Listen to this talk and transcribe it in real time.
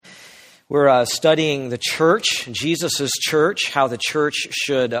We're studying the church, Jesus' church, how the church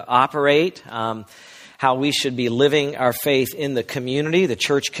should operate, how we should be living our faith in the community, the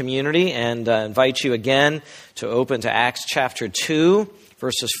church community, and invite you again to open to Acts chapter 2,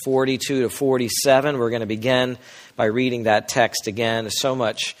 verses 42 to 47. We're going to begin by reading that text again. There's so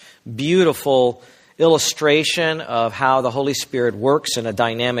much beautiful illustration of how the Holy Spirit works in a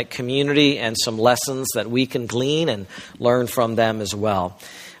dynamic community and some lessons that we can glean and learn from them as well.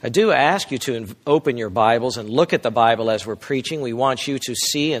 I do ask you to open your Bibles and look at the Bible as we're preaching. We want you to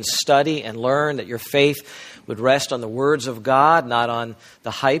see and study and learn that your faith would rest on the words of God, not on the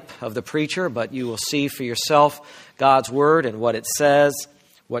hype of the preacher, but you will see for yourself God's word and what it says,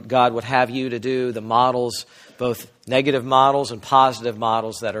 what God would have you to do, the models, both negative models and positive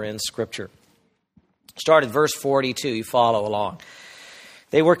models that are in Scripture. Start at verse 42, you follow along.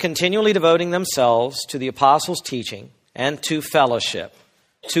 They were continually devoting themselves to the apostles' teaching and to fellowship,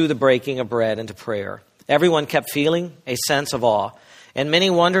 to the breaking of bread and to prayer. Everyone kept feeling a sense of awe, and many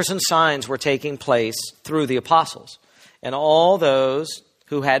wonders and signs were taking place through the apostles. And all those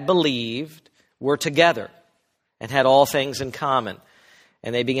who had believed were together and had all things in common.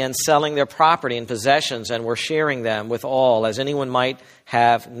 And they began selling their property and possessions and were sharing them with all, as anyone might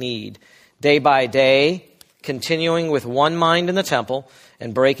have need. Day by day, continuing with one mind in the temple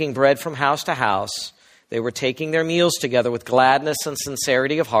and breaking bread from house to house, they were taking their meals together with gladness and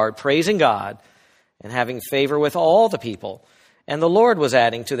sincerity of heart, praising God and having favor with all the people. And the Lord was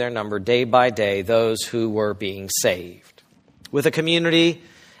adding to their number day by day those who were being saved. With a community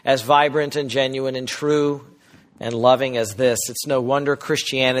as vibrant and genuine and true and loving as this, it's no wonder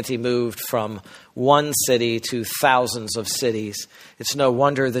Christianity moved from one city to thousands of cities. It's no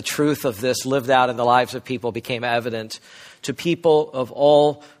wonder the truth of this lived out in the lives of people became evident to people of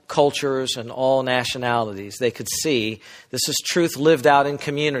all cultures and all nationalities. They could see this is truth lived out in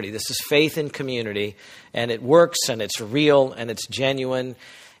community. This is faith in community, and it works, and it's real, and it's genuine.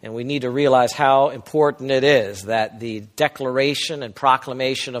 And we need to realize how important it is that the declaration and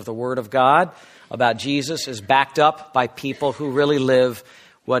proclamation of the Word of God about Jesus is backed up by people who really live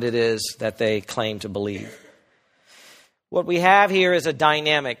what it is that they claim to believe. What we have here is a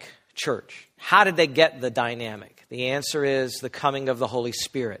dynamic church. How did they get the dynamic? The answer is the coming of the Holy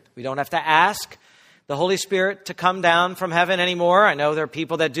Spirit. We don't have to ask the Holy Spirit to come down from heaven anymore. I know there are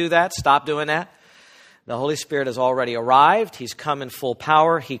people that do that. Stop doing that. The Holy Spirit has already arrived. He's come in full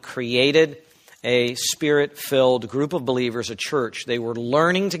power. He created a Spirit-filled group of believers, a church. They were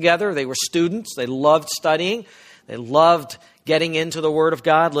learning together. They were students. They loved studying. They loved getting into the Word of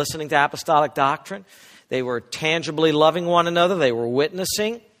God, listening to apostolic doctrine. They were tangibly loving one another. They were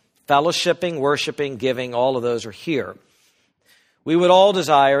witnessing, fellowshipping, worshiping, giving. All of those are here. We would all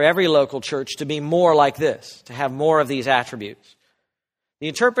desire every local church to be more like this, to have more of these attributes. The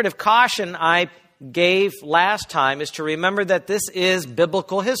interpretive caution I gave last time is to remember that this is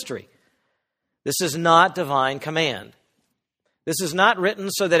biblical history. This is not divine command. This is not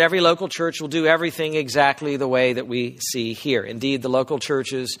written so that every local church will do everything exactly the way that we see here. Indeed, the local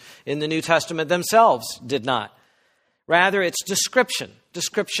churches in the New Testament themselves did not. Rather, it's description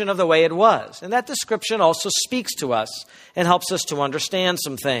of the way it was. And that description also speaks to us and helps us to understand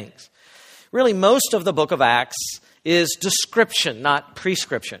some things. Really, most of the book of Acts is description, not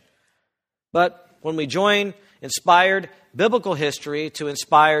prescription. But when we join inspired biblical history to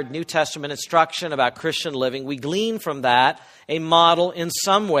inspired New Testament instruction about Christian living, we glean from that a model in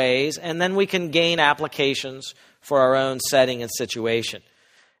some ways, and then we can gain applications for our own setting and situation.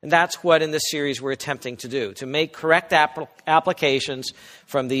 And that's what in this series we're attempting to do, to make correct applications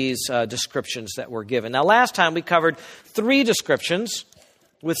from these descriptions that were given. Now, last time we covered 3 descriptions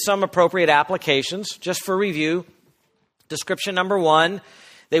with some appropriate applications. Just for review, description number 1,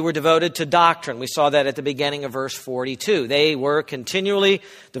 they were devoted to doctrine. We saw that at the beginning of verse 42. They were continually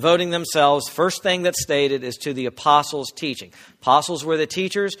devoting themselves. First thing that's stated is to the apostles' teaching. Apostles were the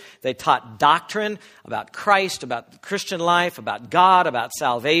teachers. They taught doctrine about Christ, about the Christian life, about God, about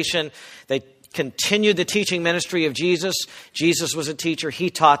salvation. They continued the teaching ministry of Jesus. Jesus was a teacher. He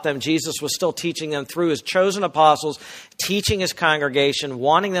taught them. Jesus was still teaching them through his chosen apostles, teaching his congregation,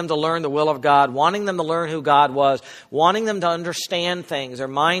 wanting them to learn the will of God, wanting them to learn who God was, wanting them to understand things. Their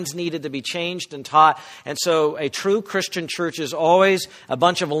minds needed to be changed and taught. And so a true Christian church is always a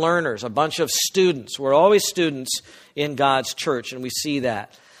bunch of learners, a bunch of students. We're always students in God's church, and we see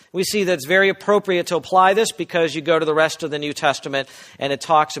that. We see that it's very appropriate to apply this because you go to the rest of the New Testament and it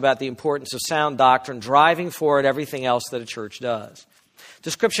talks about the importance of sound doctrine driving forward everything else that a church does.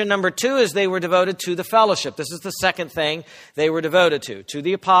 Description number 2 is they were devoted to the fellowship. This is the second thing they were devoted to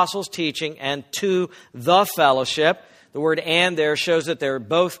the apostles' teaching and to the fellowship. The word "and" there shows that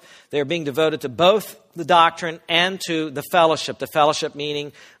they're being devoted to both the doctrine and to the fellowship. The fellowship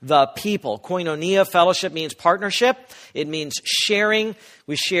meaning the people. Koinonia, fellowship, means partnership. It means sharing.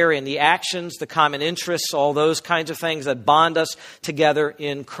 We share in the actions, the common interests, all those kinds of things that bond us together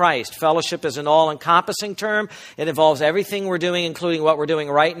in Christ. Fellowship is an all-encompassing term. It involves everything we're doing, including what we're doing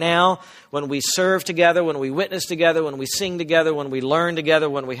right now. When we serve together, when we witness together, when we sing together, when we learn together,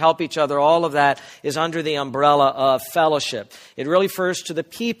 when we help each other, all of that is under the umbrella of fellowship. It really refers to the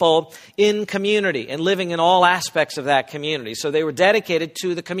people in community and living in all aspects of that community. So they were dedicated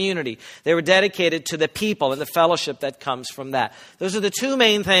to the community. They were dedicated to the people and the fellowship that comes from that. Those are the two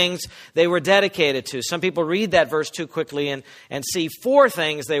main things they were dedicated to. Some people read that verse too quickly and see four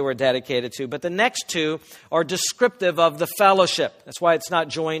things they were dedicated to, but the next two are descriptive of the fellowship. That's why it's not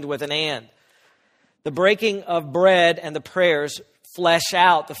joined with an "and." The breaking of bread and the prayers flesh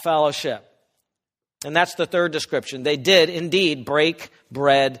out the fellowship. And that's the third description. They did indeed break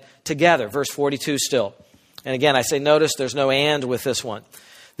bread together. Verse 42 still. And again, I say notice there's no "and" with this one.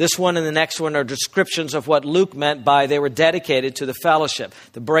 This one and the next one are descriptions of what Luke meant by they were dedicated to the fellowship,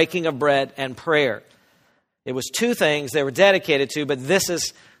 the breaking of bread and prayer. It was two things they were dedicated to, but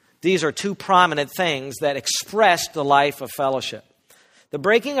these are two prominent things that expressed the life of fellowship. The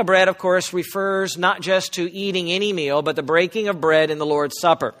breaking of bread, of course, refers not just to eating any meal, but the breaking of bread in the Lord's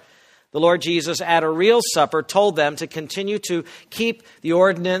Supper. The Lord Jesus, at a real supper, told them to continue to keep the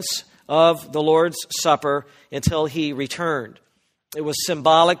ordinance of the Lord's Supper until He returned. It was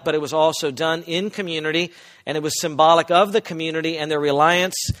symbolic, but it was also done in community, and it was symbolic of the community and their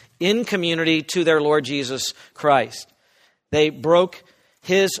reliance in community to their Lord Jesus Christ. They broke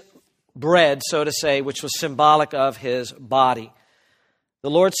His bread, so to say, which was symbolic of His body. The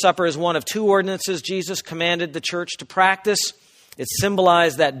Lord's Supper is one of two ordinances Jesus commanded the church to practice. It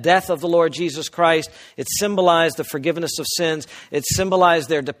symbolized that death of the Lord Jesus Christ. It symbolized the forgiveness of sins. It symbolized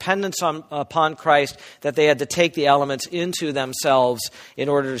their dependence upon Christ, that they had to take the elements into themselves in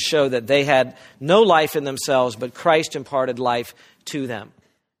order to show that they had no life in themselves, but Christ imparted life to them.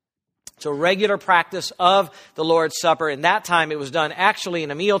 So regular practice of the Lord's Supper. In that time, it was done actually in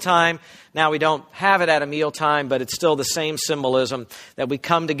a mealtime. Now we don't have it at a mealtime, but it's still the same symbolism that we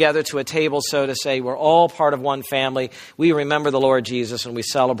come together to a table, so to say. We're all part of one family. We remember the Lord Jesus and we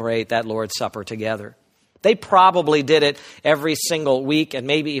celebrate that Lord's Supper together. They probably did it every single week and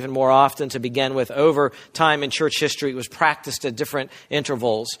maybe even more often to begin with. Over time in church history, it was practiced at different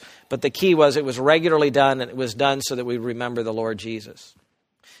intervals. But the key was it was regularly done, and it was done so that we remember the Lord Jesus.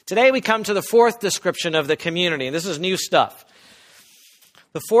 Today we come to the fourth description of the community, and this is new stuff.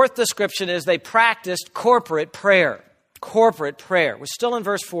 The fourth description is they practiced corporate prayer. Corporate prayer. We're still in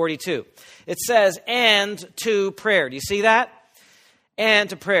verse 42. It says, "and to prayer." Do you see that?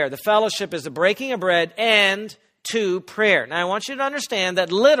 And to prayer. The fellowship is the breaking of bread and to prayer. Now I want you to understand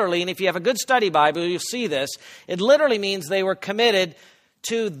that literally, and if you have a good study Bible, you'll see this, it literally means they were committed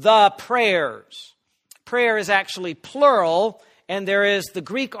to the prayers. Prayer is actually plural, and there is the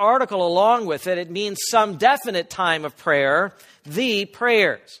Greek article along with it. It means some definite time of prayer, the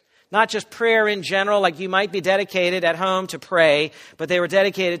prayers. Not just prayer in general, like you might be dedicated at home to pray, but they were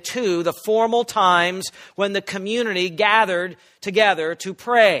dedicated to the formal times when the community gathered together to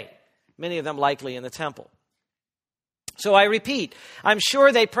pray. Many of them likely in the temple. So I repeat, I'm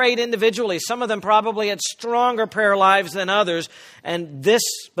sure they prayed individually. Some of them probably had stronger prayer lives than others,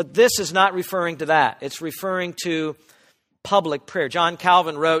 but this is not referring to that. It's referring to public prayer. John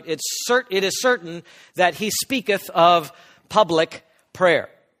Calvin wrote, it is certain that he speaketh of public prayer.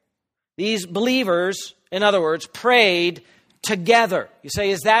 These believers, in other words, prayed together. You say,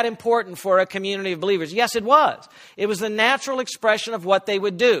 is that important for a community of believers? Yes, it was. It was the natural expression of what they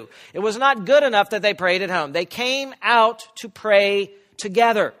would do. It was not good enough that they prayed at home. They came out to pray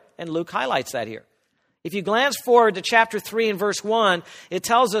together. And Luke highlights that here. If you glance forward to chapter 3 and verse 1, it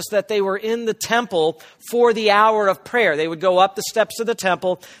tells us that they were in the temple for the hour of prayer. They would go up the steps of the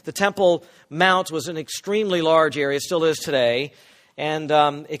temple. The Temple Mount was an extremely large area, it still is today, and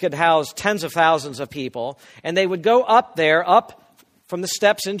it could house tens of thousands of people. And they would go up there, up from the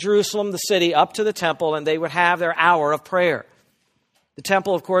steps in Jerusalem, the city, up to the temple, and they would have their hour of prayer. The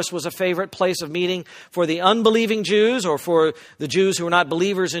temple, of course, was a favorite place of meeting for the unbelieving Jews or for the Jews who were not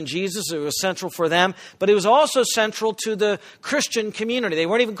believers in Jesus. It was central for them, but it was also central to the Christian community. They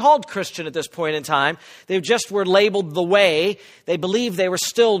weren't even called Christian at this point in time. They just were labeled the Way. They believed they were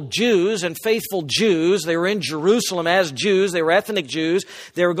still Jews and faithful Jews. They were in Jerusalem as Jews. They were ethnic Jews.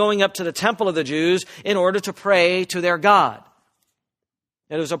 They were going up to the temple of the Jews in order to pray to their God.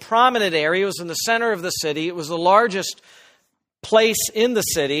 It was a prominent area. It was in the center of the city. It was the largest place in the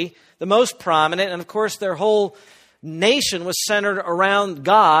city, the most prominent, and of course their whole nation was centered around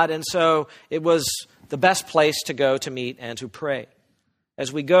God, and so it was the best place to go to meet and to pray.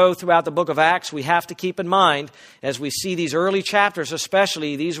 As we go throughout the book of Acts, we have to keep in mind, as we see these early chapters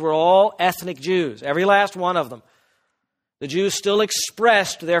especially, these were all ethnic Jews, every last one of them. The Jews still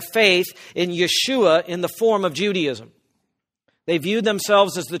expressed their faith in Yeshua in the form of Judaism. They viewed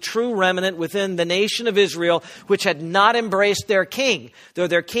themselves as the true remnant within the nation of Israel, which had not embraced their king. Though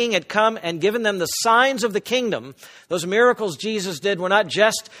their king had come and given them the signs of the kingdom, those miracles Jesus did were not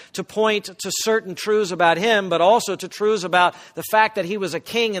just to point to certain truths about him, but also to truths about the fact that he was a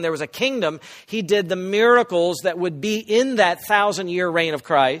king and there was a kingdom. He did the miracles that would be in that 1,000-year reign of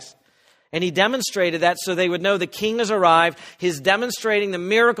Christ. And he demonstrated that so they would know the king has arrived. He's demonstrating the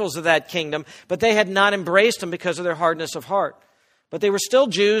miracles of that kingdom, but they had not embraced him because of their hardness of heart. But they were still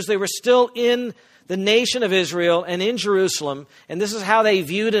Jews. They were still in the nation of Israel and in Jerusalem. And this is how they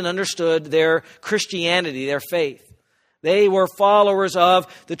viewed and understood their Christianity, their faith. They were followers of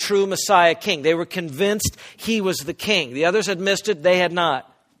the true Messiah King. They were convinced he was the king. The others had missed it. They had not.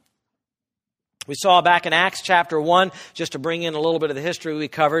 We saw back in Acts chapter 1, just to bring in a little bit of the history we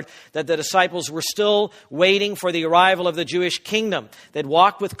covered, that the disciples were still waiting for the arrival of the Jewish kingdom. They'd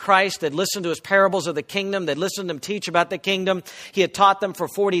walked with Christ. They'd listened to his parables of the kingdom. They'd listened to him teach about the kingdom. He had taught them for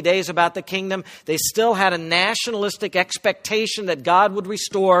 40 days about the kingdom. They still had a nationalistic expectation that God would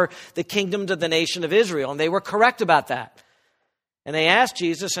restore the kingdom to the nation of Israel. And they were correct about that. And they asked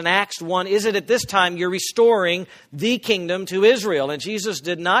Jesus in Acts 1, is it at this time you're restoring the kingdom to Israel? And Jesus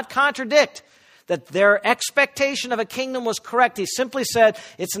did not contradict that their expectation of a kingdom was correct. He simply said,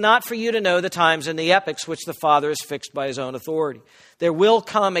 it's not for you to know the times and the epochs which the Father has fixed by his own authority. There will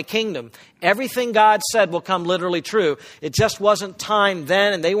come a kingdom. Everything God said will come literally true. It just wasn't time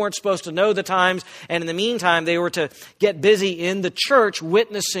then, and they weren't supposed to know the times. And in the meantime, they were to get busy in the church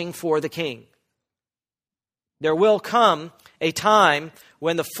witnessing for the king. There will come a time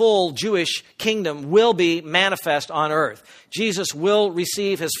when the full Jewish kingdom will be manifest on earth. Jesus will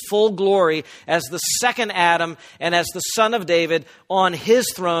receive his full glory as the second Adam and as the Son of David on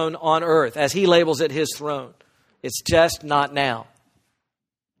his throne on earth, as he labels it his throne. It's just not now.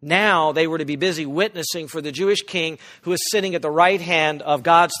 Now they were to be busy witnessing for the Jewish king who is sitting at the right hand of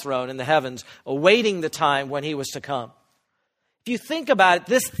God's throne in the heavens, awaiting the time when he was to come. If you think about it,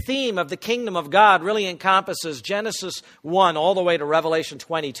 this theme of the kingdom of God really encompasses Genesis 1 all the way to Revelation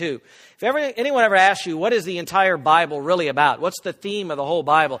 22. If anyone ever asks you, what is the entire Bible really about? What's the theme of the whole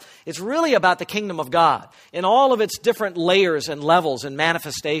Bible? It's really about the kingdom of God in all of its different layers and levels and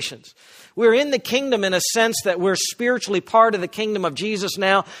manifestations. We're in the kingdom in a sense that we're spiritually part of the kingdom of Jesus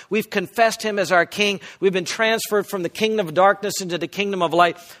now. We've confessed him as our king. We've been transferred from the kingdom of darkness into the kingdom of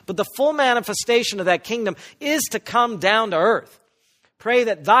light. But the full manifestation of that kingdom is to come down to earth. Pray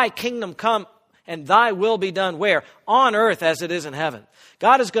that thy kingdom come and thy will be done where? On earth as it is in heaven.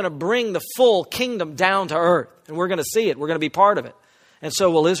 God is going to bring the full kingdom down to earth. And we're going to see it. We're going to be part of it. And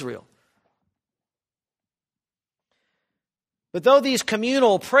so will Israel. But though these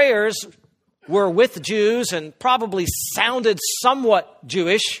communal prayers were with Jews and probably sounded somewhat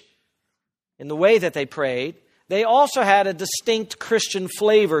Jewish in the way that they prayed, they also had a distinct Christian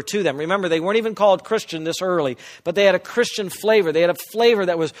flavor to them. Remember, they weren't even called Christian this early, but they had a Christian flavor. They had a flavor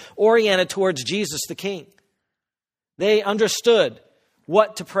that was oriented towards Jesus the King. They understood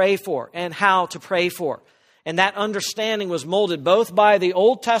what to pray for and how to pray for. And that understanding was molded both by the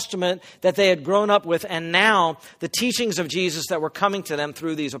Old Testament that they had grown up with and now the teachings of Jesus that were coming to them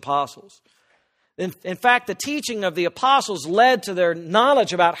through these apostles. In fact, the teaching of the apostles led to their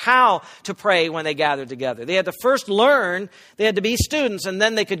knowledge about how to pray when they gathered together. They had to first learn, they had to be students, and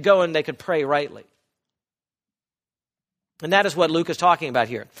then they could go and they could pray rightly. And that is what Luke is talking about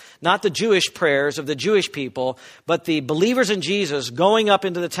here. Not the Jewish prayers of the Jewish people, but the believers in Jesus going up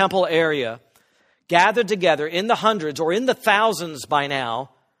into the temple area, gathered together in the hundreds or in the thousands by now,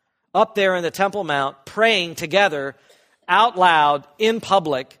 up there in the Temple Mount, praying together out loud in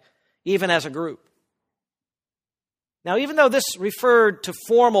public, even as a group. Now, even though this referred to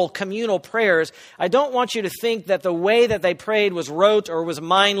formal communal prayers, I don't want you to think that the way that they prayed was rote or was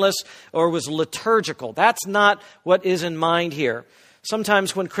mindless or was liturgical. That's not what is in mind here.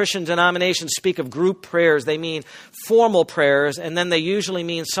 Sometimes when Christian denominations speak of group prayers, they mean formal prayers, and then they usually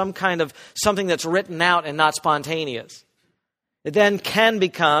mean some kind of something that's written out and not spontaneous. It then can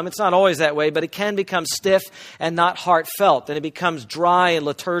become, it's not always that way, but it can become stiff and not heartfelt, and it becomes dry and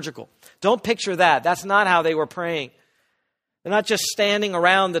liturgical. Don't picture that. That's not how they were praying. They're not just standing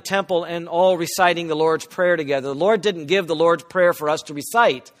around the temple and all reciting the Lord's Prayer together. The Lord didn't give the Lord's Prayer for us to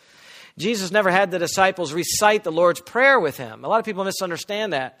recite. Jesus never had the disciples recite the Lord's Prayer with him. A lot of people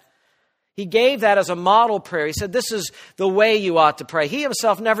misunderstand that. He gave that as a model prayer. He said, this is the way you ought to pray. He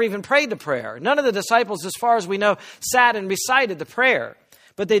himself never even prayed the prayer. None of the disciples, as far as we know, sat and recited the prayer.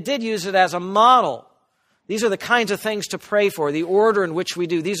 But they did use it as a model. These are the kinds of things to pray for, the order in which we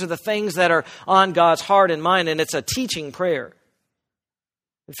do. These are the things that are on God's heart and mind, and it's a teaching prayer.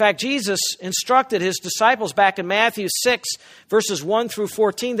 In fact, Jesus instructed his disciples back in Matthew 6, verses 1 through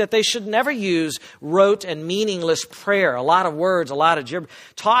 14, that they should never use rote and meaningless prayer. A lot of words, a lot of gibberish.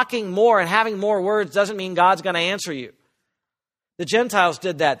 Talking more and having more words doesn't mean God's going to answer you. The Gentiles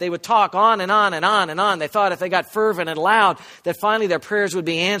did that. They would talk on and on and on and on. They thought if they got fervent and loud, that finally their prayers would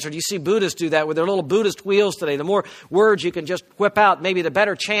be answered. You see Buddhists do that with their little Buddhist wheels today. The more words you can just whip out, maybe the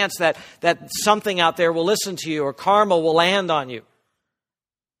better chance that something out there will listen to you or karma will land on you.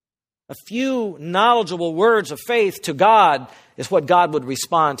 A few knowledgeable words of faith to God is what God would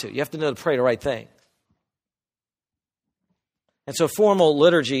respond to. You have to know to pray the right thing. And so formal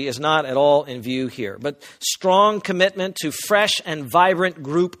liturgy is not at all in view here, but strong commitment to fresh and vibrant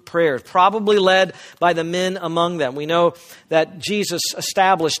group prayers, probably led by the men among them. We know that Jesus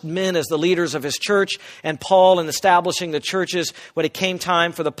established men as the leaders of his church, and Paul, in establishing the churches, when it came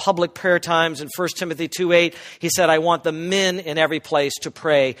time for the public prayer times in 1 Timothy 2:8, he said, I want the men in every place to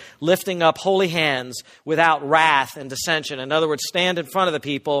pray, lifting up holy hands without wrath and dissension. In other words, stand in front of the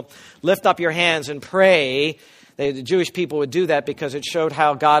people, lift up your hands and pray. The Jewish people would do that because it showed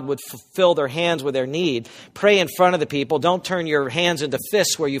how God would fulfill their hands with their need. Pray in front of the people. Don't turn your hands into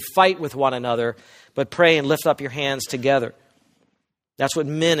fists where you fight with one another, but pray and lift up your hands together. That's what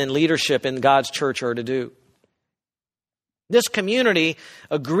men in leadership in God's church are to do. This community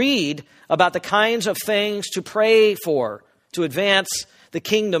agreed about the kinds of things to pray for to advance the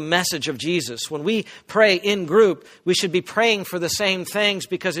kingdom message of Jesus. When we pray in group, we should be praying for the same things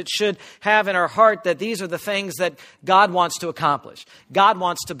because it should have in our heart that these are the things that God wants to accomplish. God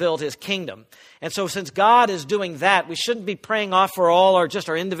wants to build his kingdom. And so since God is doing that, we shouldn't be praying off for all or just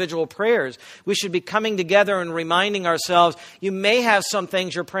our individual prayers. We should be coming together and reminding ourselves, you may have some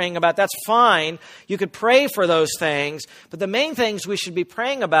things you're praying about. That's fine. You could pray for those things. But the main things we should be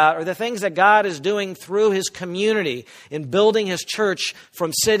praying about are the things that God is doing through his community in building his church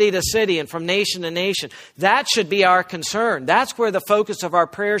from city to city and from nation to nation. That should be our concern. That's where the focus of our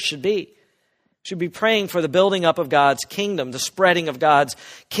prayers should be. Should be praying for the building up of God's kingdom, the spreading of God's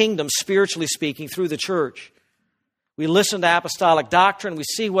kingdom, spiritually speaking, through the church. We listen to apostolic doctrine, we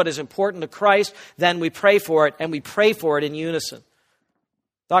see what is important to Christ, then we pray for it, and we pray for it in unison.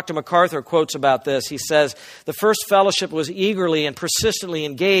 Dr. MacArthur quotes about this. He says, the first fellowship was eagerly and persistently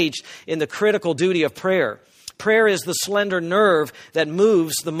engaged in the critical duty of prayer. Prayer is the slender nerve that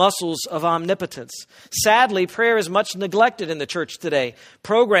moves the muscles of omnipotence. Sadly, prayer is much neglected in the church today.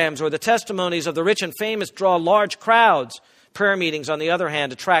 Programs or the testimonies of the rich and famous draw large crowds. Prayer meetings, on the other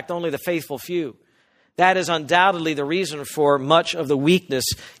hand, attract only the faithful few. That is undoubtedly the reason for much of the weakness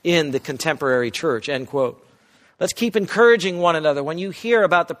in the contemporary church, end quote. Let's keep encouraging one another. When you hear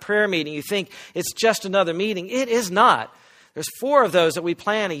about the prayer meeting, you think it's just another meeting. It is not. There's 4 of those that we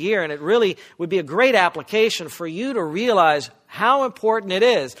plan a year, and it really would be a great application for you to realize how important it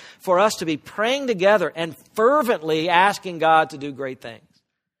is for us to be praying together and fervently asking God to do great things.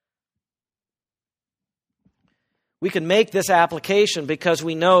 We can make this application because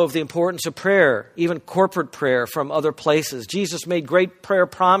we know of the importance of prayer, even corporate prayer from other places. Jesus made great prayer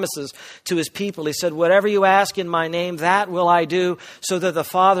promises to his people. He said, whatever you ask in my name, that will I do, so that the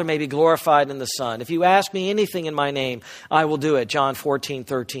Father may be glorified in the Son. If you ask me anything in my name, I will do it. John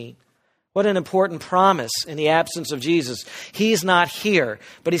 14:13. What an important promise in the absence of Jesus. He's not here,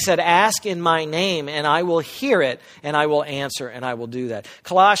 but he said, ask in my name and I will hear it and I will answer and I will do that.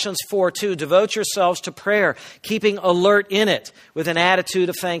 Colossians 4:2, devote yourselves to prayer, keeping alert in it with an attitude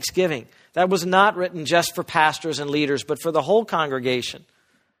of thanksgiving. That was not written just for pastors and leaders, but for the whole congregation.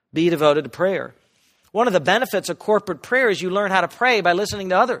 Be devoted to prayer. One of the benefits of corporate prayer is you learn how to pray by listening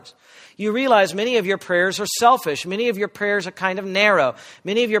to others. You realize many of your prayers are selfish. Many of your prayers are kind of narrow.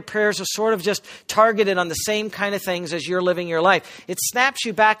 Many of your prayers are sort of just targeted on the same kind of things as you're living your life. It snaps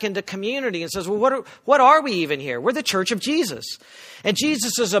you back into community and says, well, what are we even here? We're the church of Jesus. And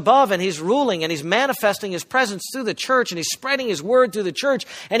Jesus is above and he's ruling and he's manifesting his presence through the church and he's spreading his word through the church.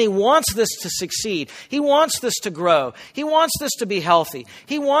 And he wants this to succeed. He wants this to grow. He wants this to be healthy.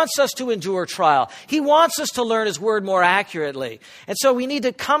 He wants us to endure trial. He wants us to learn his word more accurately. And so we need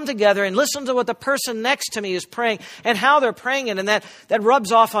to come together and listen to what the person next to me is praying and how they're praying it. And that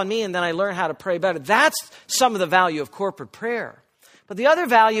rubs off on me and then I learn how to pray better. That's some of the value of corporate prayer. But the other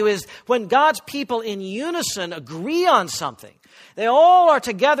value is when God's people in unison agree on something. They all are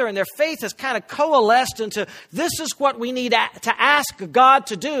together and their faith is kind of coalesced into this is what we need to ask God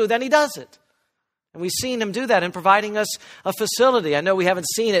to do, then He does it. And we've seen Him do that in providing us a facility. I know we haven't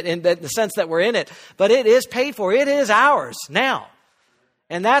seen it in the sense that we're in it, but it is paid for. It is ours now.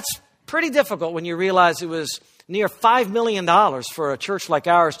 And that's pretty difficult when you realize it was near $5 million for a church like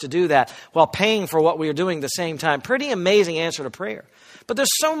ours to do that while paying for what we are doing at the same time. Pretty amazing answer to prayer. But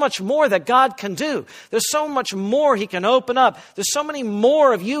there's so much more that God can do. There's so much more He can open up. There's so many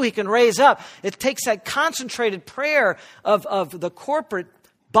more of you He can raise up. It takes that concentrated prayer of the corporate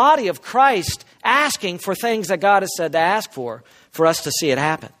body of Christ asking for things that God has said to ask for us to see it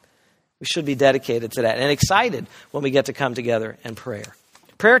happen. We should be dedicated to that and excited when we get to come together and prayer.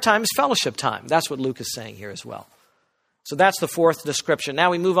 Prayer time is fellowship time. That's what Luke is saying here as well. So that's the fourth description. Now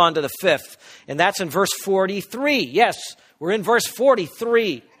we move on to the fifth, and that's in verse 43. Yes, we're in verse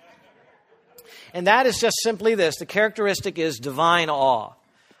 43. And that is just simply this. The characteristic is divine awe.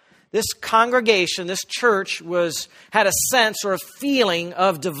 This congregation, this church had a sense or a feeling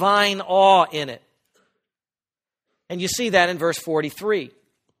of divine awe in it. And you see that in verse 43.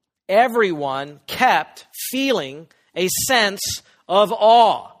 Everyone kept feeling a sense of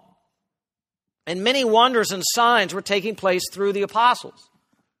awe. And many wonders and signs were taking place through the apostles.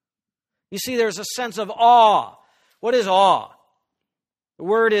 You see, there's a sense of awe. What is awe? The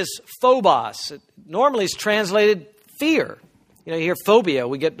word is phobos. It normally is translated fear. You hear phobia.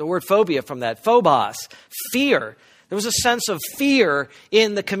 We get the word phobia from that. Phobos, fear. There was a sense of fear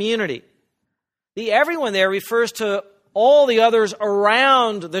in the community. The everyone there refers to all the others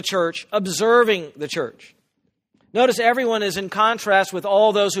around the church, observing the church. Notice everyone is in contrast with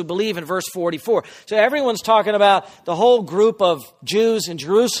all those who believe in verse 44. So everyone's talking about the whole group of Jews in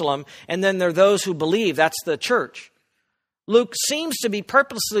Jerusalem, and then there are those who believe. That's the church. Luke seems to be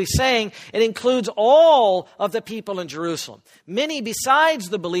purposely saying it includes all of the people in Jerusalem. Many besides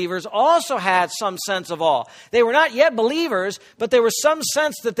the believers also had some sense of awe. They were not yet believers, but there was some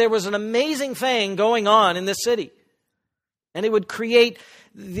sense that there was an amazing thing going on in the city. And it would create,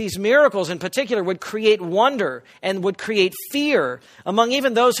 these miracles in particular, would create wonder and would create fear among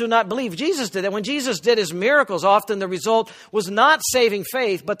even those who not believe. Jesus did that. When Jesus did His miracles, often the result was not saving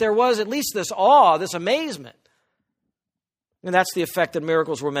faith, but there was at least this awe, this amazement. And that's the effect that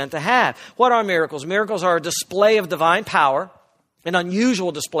miracles were meant to have. What are miracles? Miracles are a display of divine power, an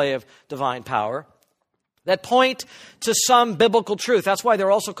unusual display of divine power, that point to some biblical truth. That's why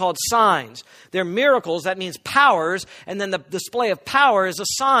they're also called signs. They're miracles, that means powers, and then the display of power is a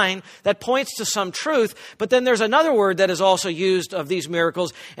sign that points to some truth. But then there's another word that is also used of these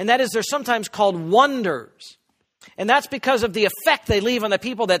miracles, and that is they're sometimes called wonders. And that's because of the effect they leave on the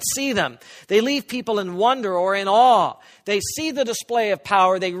people that see them. They leave people in wonder or in awe. They see the display of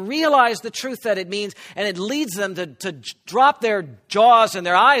power. They realize the truth that it means, and it leads them to drop their jaws and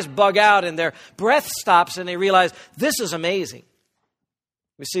their eyes bug out and their breath stops, and they realize this is amazing.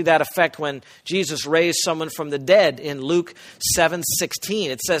 We see that effect when Jesus raised someone from the dead in Luke 7:16.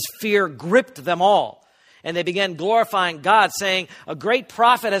 It says, fear gripped them all. And they began glorifying God, saying, a great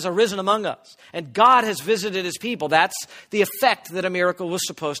prophet has arisen among us, and God has visited His people. That's the effect that a miracle was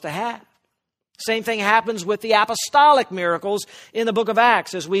supposed to have. Same thing happens with the apostolic miracles in the book of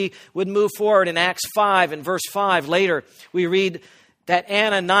Acts. As we would move forward in Acts 5 and verse 5 later, we read that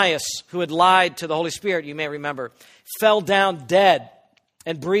Ananias, who had lied to the Holy Spirit, you may remember, fell down dead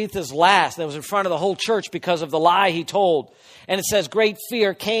and breathed his last. That was in front of the whole church because of the lie he told. And it says great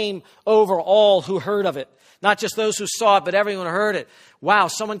fear came over all who heard of it. Not just those who saw it, but everyone who heard it. Wow,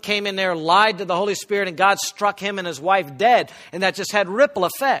 someone came in there, lied to the Holy Spirit, and God struck him and his wife dead. And that just had ripple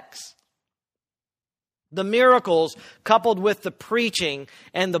effects. The miracles, coupled with the preaching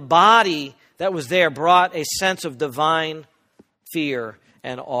and the body that was there, brought a sense of divine fear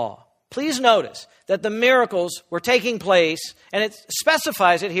and awe. Please notice that the miracles were taking place, and it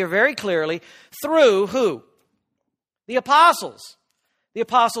specifies it here very clearly, through who? The apostles. The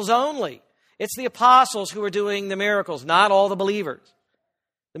apostles only. It's the apostles who are doing the miracles, not all the believers.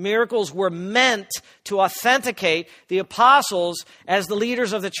 The miracles were meant to authenticate the apostles as the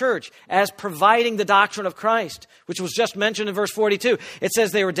leaders of the church, as providing the doctrine of Christ, which was just mentioned in verse 42. It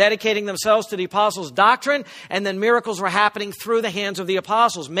says they were dedicating themselves to the apostles' doctrine, and then miracles were happening through the hands of the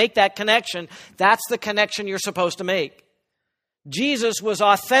apostles. Make that connection. That's the connection you're supposed to make. Jesus was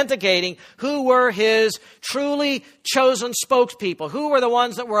authenticating who were His truly chosen spokespeople, who were the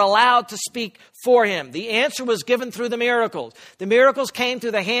ones that were allowed to speak for Him. The answer was given through the miracles. The miracles came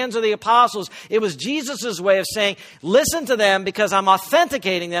through the hands of the apostles. It was Jesus' way of saying, listen to them because I'm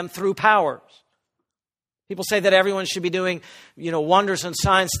authenticating them through powers. People say that everyone should be doing, wonders and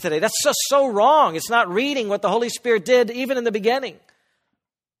signs today. That's just so wrong. It's not reading what the Holy Spirit did even in the beginning.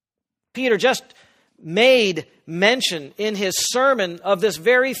 Peter just made mention in his sermon of this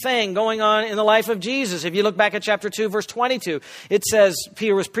very thing going on in the life of Jesus. If you look back at chapter 2, verse 22, it says,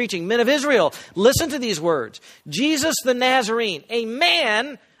 Peter was preaching, "Men of Israel, listen to these words. Jesus the Nazarene, a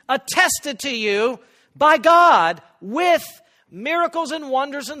man attested to you by God with miracles and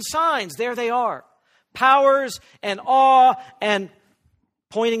wonders and signs." There they are. Powers and awe and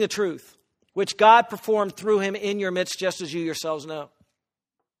pointing the truth, which God performed through him in your midst, just as you yourselves know.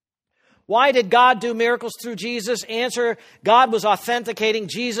 Why did God do miracles through Jesus? Answer, God was authenticating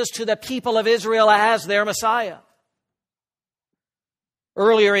Jesus to the people of Israel as their Messiah.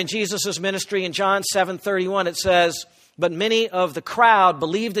 Earlier in Jesus' ministry in John 7:31, it says, "But many of the crowd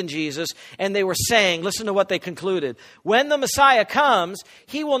believed in Jesus, and they were saying," listen to what they concluded, "When the Messiah comes,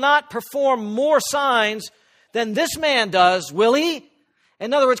 he will not perform more signs than this man does, will he?"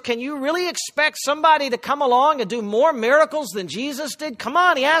 In other words, can you really expect somebody to come along and do more miracles than Jesus did? Come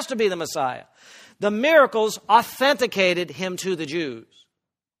on, he has to be the Messiah. The miracles authenticated him to the Jews.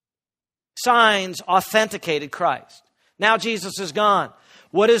 Signs authenticated Christ. Now Jesus is gone.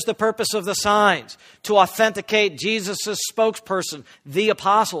 What is the purpose of the signs? To authenticate Jesus' spokesperson, the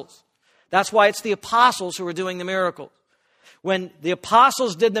apostles. That's why it's the apostles who are doing the miracles. When the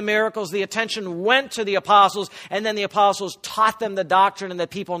apostles did the miracles, the attention went to the apostles, and then the apostles taught them the doctrine, and the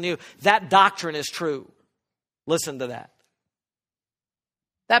people knew that doctrine is true. Listen to that.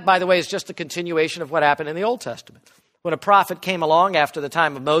 That, by the way, is just a continuation of what happened in the Old Testament. When a prophet came along after the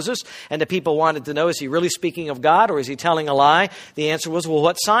time of Moses and the people wanted to know, is he really speaking of God or is he telling a lie? The answer was, well,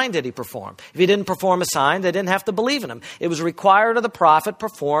 what sign did he perform? If he didn't perform a sign, they didn't have to believe in him. It was required of the prophet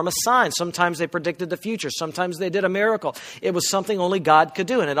perform a sign. Sometimes they predicted the future. Sometimes they did a miracle. It was something only God could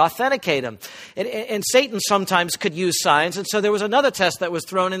do, and it authenticated him. And Satan sometimes could use signs, and so there was another test that was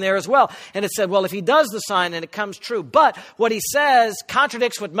thrown in there as well. And it said, well, if he does the sign and it comes true, but what he says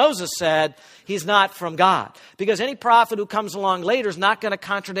contradicts what Moses said, he's not from God. Because any prophet who comes along later is not going to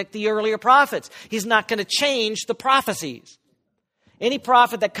contradict the earlier prophets. He's not going to change the prophecies. Any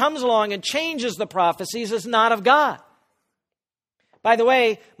prophet that comes along and changes the prophecies is not of God. By the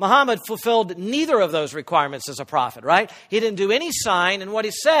way, Muhammad fulfilled neither of those requirements as a prophet, right? He didn't do any sign, and what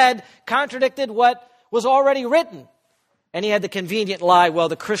he said contradicted what was already written. And he had the convenient lie, well,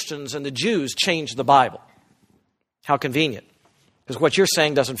 the Christians and the Jews changed the Bible. How convenient. Because what you're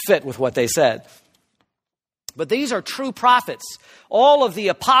saying doesn't fit with what they said. But these are true prophets. All of the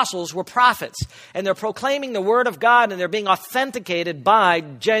apostles were prophets. And they're proclaiming the word of God, and they're being authenticated by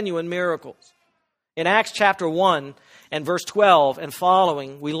genuine miracles. In Acts chapter 1 and verse 12 and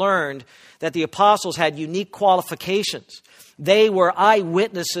following, we learned that the apostles had unique qualifications. They were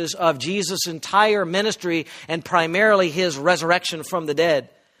eyewitnesses of Jesus' entire ministry and primarily his resurrection from the dead.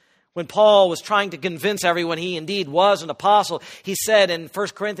 When Paul was trying to convince everyone he indeed was an apostle, he said in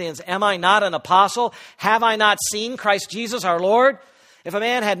 1 Corinthians, "Am I not an apostle? Have I not seen Christ Jesus our Lord?" If a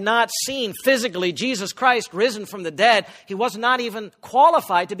man had not seen physically Jesus Christ risen from the dead, he was not even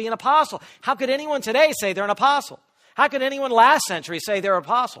qualified to be an apostle. How could anyone today say they're an apostle? How could anyone last century say they're an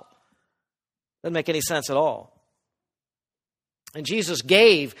apostle? Doesn't make any sense at all. And Jesus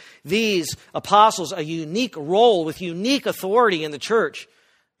gave these apostles a unique role with unique authority in the church.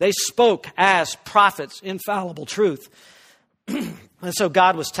 They spoke as prophets, infallible truth. And so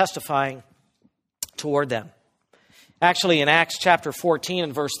God was testifying toward them. Actually, in Acts chapter 14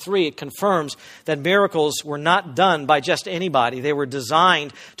 and verse 3, it confirms that miracles were not done by just anybody. They were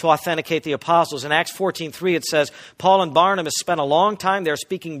designed to authenticate the apostles. In Acts 14:3, it says, Paul and Barnabas spent a long time there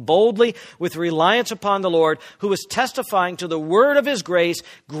speaking boldly with reliance upon the Lord, who was testifying to the word of his grace,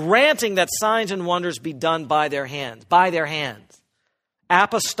 granting that signs and wonders be done by their hands. By their hands.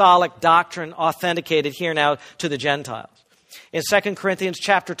 Apostolic doctrine authenticated here now to the Gentiles. In 2 Corinthians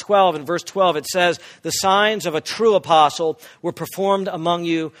chapter 12 and verse 12, it says, the signs of a true apostle were performed among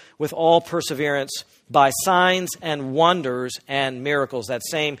you with all perseverance by signs and wonders and miracles. That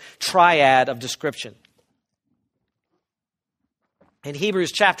same triad of description. In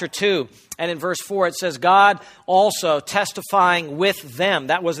Hebrews chapter 2 and in verse 4, it says, God also testifying with them,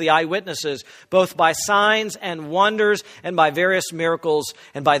 that was the eyewitnesses, both by signs and wonders and by various miracles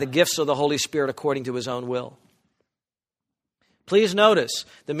and by the gifts of the Holy Spirit according to his own will. Please notice,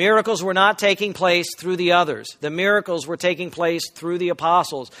 the miracles were not taking place through the others. The miracles were taking place through the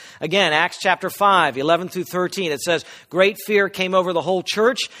apostles. Again, Acts chapter 5, 11 through 13, it says, great fear came over the whole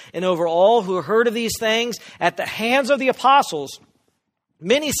church and over all who heard of these things. At the hands of the apostles,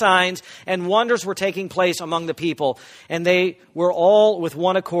 Many signs and wonders were taking place among the people, and they were all with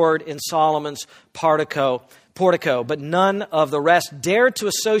one accord in Solomon's portico, but none of the rest dared to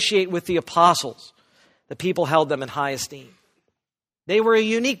associate with the apostles. The people held them in high esteem. They were a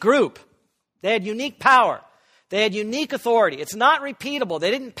unique group. They had unique power. They had unique authority. It's not repeatable.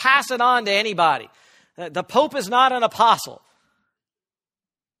 They didn't pass it on to anybody. The Pope is not an apostle.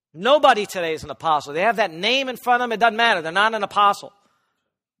 Nobody today is an apostle. They have that name in front of them. It doesn't matter. They're not an apostle.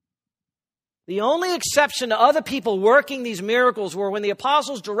 The only exception to other people working these miracles were when the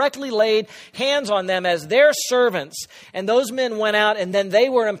apostles directly laid hands on them as their servants, and those men went out, and then they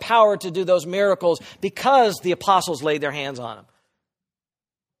were empowered to do those miracles because the apostles laid their hands on them.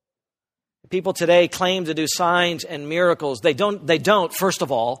 People today claim to do signs and miracles. They don't, first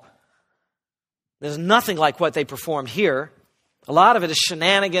of all. There's nothing like what they performed here. A lot of it is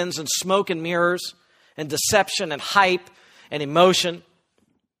shenanigans and smoke and mirrors and deception and hype and emotion.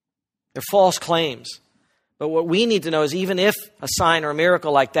 They're false claims. But what we need to know is even if a sign or a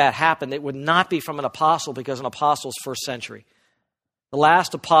miracle like that happened, it would not be from an apostle because an apostle is first century. The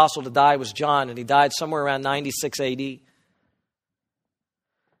last apostle to die was John, and he died somewhere around 96 AD.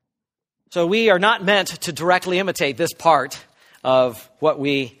 So we are not meant to directly imitate this part of what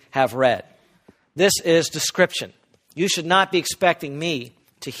we have read. This is description. You should not be expecting me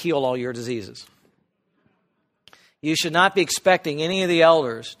to heal all your diseases. You should not be expecting any of the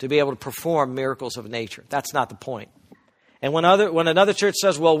elders to be able to perform miracles of nature. That's not the point. And when another church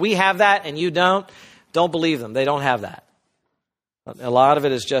says, well, we have that and you don't believe them. They don't have that. A lot of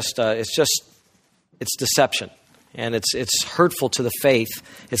it is just deception. And it's hurtful to the faith.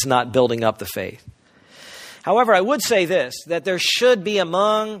 It's not building up the faith. However, I would say this, that there should be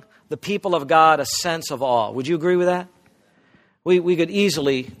among the people of God a sense of awe. Would you agree with that? We could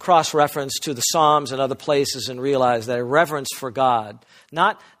easily cross-reference to the Psalms and other places and realize that a reverence for God,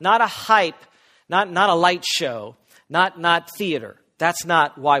 not a hype, not a light show, not theater. That's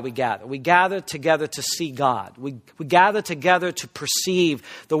not why we gather. We gather together to see God. We gather together to perceive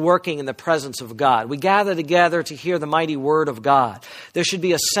the working and the presence of God. We gather together to hear the mighty word of God. There should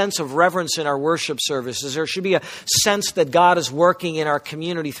be a sense of reverence in our worship services. There should be a sense that God is working in our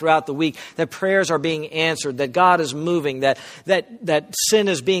community throughout the week, that prayers are being answered, that God is moving, that sin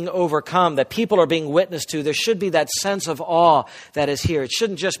is being overcome, that people are being witnessed to. There should be that sense of awe that is here. It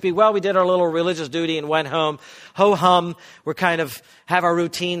shouldn't just be, well, we did our little religious duty and went home. Ho-hum, we're kind of have our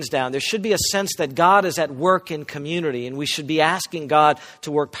routines down. There should be a sense that God is at work in community, and we should be asking God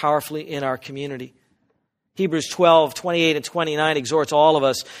to work powerfully in our community. Hebrews 12, 28 and 29 exhorts all of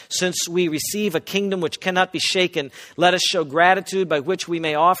us, since we receive a kingdom which cannot be shaken, let us show gratitude by which we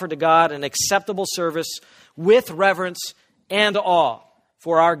may offer to God an acceptable service with reverence and awe.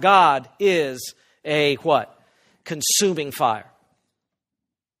 For our God is a what? Consuming fire.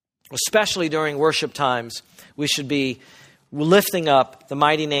 Especially during worship times, we should be lifting up the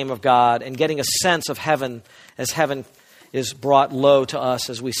mighty name of God and getting a sense of heaven as heaven is brought low to us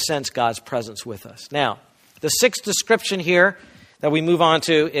as we sense God's presence with us. Now, the sixth description here that we move on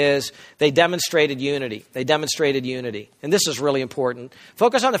to is they demonstrated unity. They demonstrated unity. And this is really important.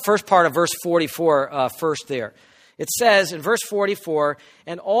 Focus on the first part of verse 44 first there. It says in verse 44,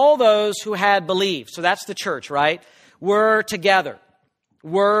 and all those who had believed, so that's the church, right, were together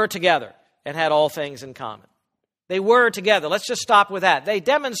and had all things in common. They were together. Let's just stop with that. They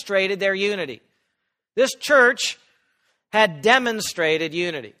demonstrated their unity. This church had demonstrated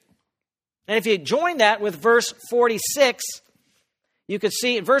unity. And if you join that with verse 46, you could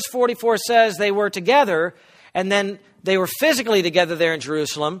see verse 44 says they were together, and then they were physically together there in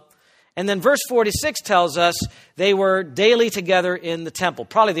Jerusalem. And then verse 46 tells us they were daily together in the temple.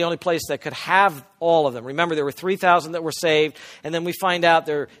 Probably the only place that could have all of them. Remember, there were 3,000 that were saved. And then we find out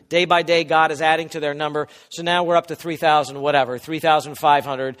they're day by day, God is adding to their number. So now we're up to 3,000 whatever,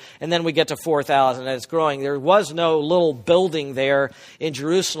 3,500. And then we get to 4,000 and it's growing. There was no little building there in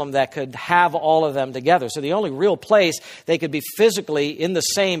Jerusalem that could have all of them together. So the only real place they could be physically in the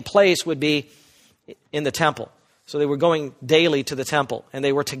same place would be in the temple. So they were going daily to the temple, and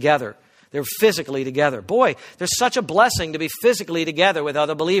they were together. They were physically together. Boy, there's such a blessing to be physically together with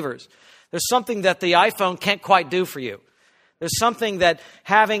other believers. There's something that the iPhone can't quite do for you. There's something that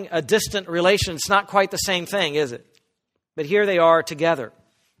having a distant relation, it's not quite the same thing, is it? But here they are together.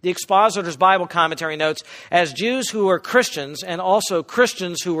 The Expositor's Bible Commentary notes, as Jews who were Christians and also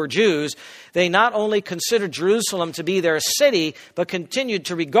Christians who were Jews, they not only considered Jerusalem to be their city, but continued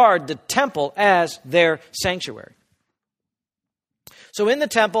to regard the temple as their sanctuary. So in the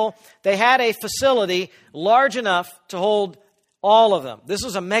temple, they had a facility large enough to hold all of them. This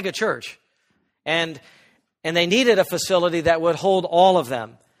was a mega church. And And they needed a facility that would hold all of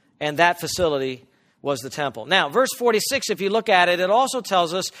them. And that facility was the temple. Now, verse 46, if you look at it, it also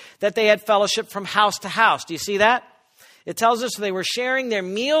tells us that they had fellowship from house to house. Do you see that? It tells us they were sharing their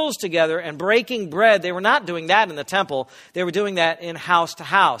meals together and breaking bread. They were not doing that in the temple. They were doing that in house to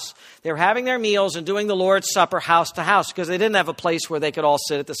house. They were having their meals and doing the Lord's Supper house to house because they didn't have a place where they could all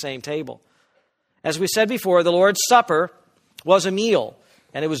sit at the same table. As we said before, the Lord's Supper was a meal,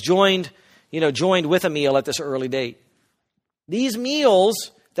 and it was joined with a meal at this early date. These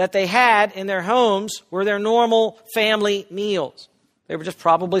meals that they had in their homes were their normal family meals. They were just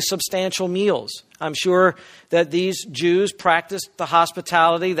probably substantial meals. I'm sure that these Jews practiced the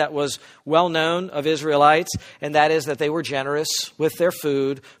hospitality that was well known of Israelites, and that is that they were generous with their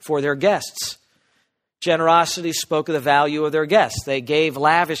food for their guests. Generosity spoke of the value of their guests. They gave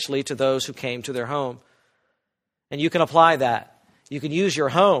lavishly to those who came to their home. And you can apply that. You can use your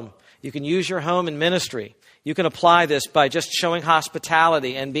home. You can use your home in ministry. You can apply this by just showing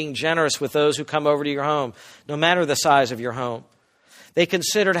hospitality and being generous with those who come over to your home, no matter the size of your home. They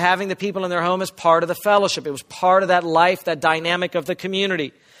considered having the people in their home as part of the fellowship. It was part of that life, that dynamic of the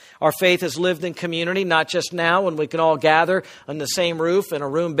community. Our faith is lived in community, not just now when we can all gather on the same roof in a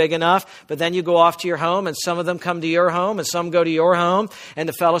room big enough, but then you go off to your home and some of them come to your home and some go to your home and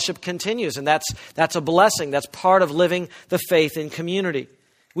the fellowship continues. And that's a blessing. That's part of living the faith in community.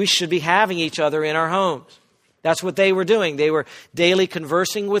 We should be having each other in our homes. That's what they were doing. They were daily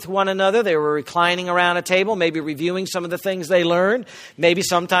conversing with one another. They were reclining around a table, maybe reviewing some of the things they learned, maybe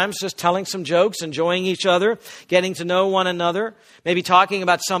sometimes just telling some jokes, enjoying each other, getting to know one another, maybe talking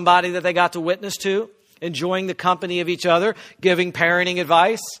about somebody that they got to witness to, enjoying the company of each other, giving parenting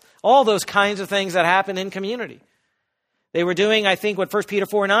advice, all those kinds of things that happen in community. They were doing, I think, what 1 Peter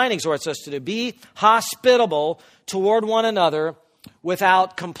 4:9 exhorts us to do. Be hospitable toward one another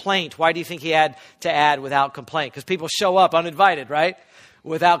without complaint. Why do you think he had to add without complaint? Because people show up uninvited, right?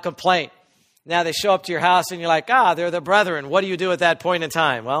 Without complaint. Now they show up to your house and you're like, they're the brethren. What do you do at that point in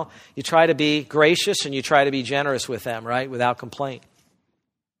time? Well, you try to be gracious and you try to be generous with them, right? Without complaint.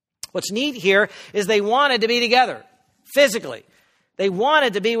 What's neat here is they wanted to be together physically. They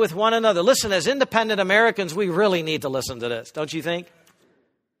wanted to be with one another. Listen, as independent Americans, we really need to listen to this, don't you think?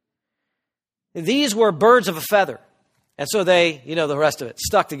 These were birds of a feather. And so they, the rest of it,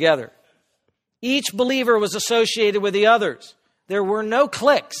 stuck together. Each believer was associated with the others. There were no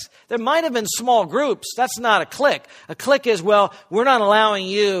cliques. There might have been small groups. That's not a clique. A clique is, we're not allowing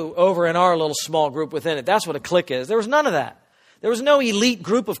you over in our little small group within it. That's what a clique is. There was none of that. There was no elite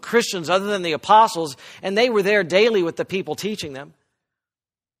group of Christians other than the apostles, and they were there daily with the people teaching them.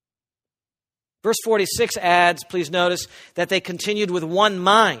 Verse 46 adds, please notice, that they continued with one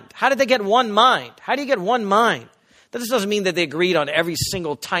mind. How did they get one mind? How do you get one mind? This doesn't mean that they agreed on every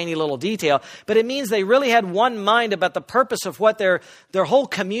single tiny little detail, but it means they really had one mind about the purpose of what their whole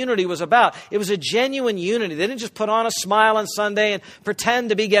community was about. It was a genuine unity. They didn't just put on a smile on Sunday and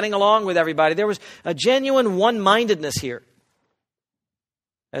pretend to be getting along with everybody. There was a genuine one-mindedness here.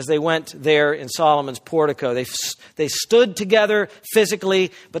 As they went there in Solomon's portico, they stood together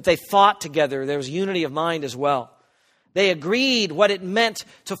physically, but they thought together. There was unity of mind as well. They agreed what it meant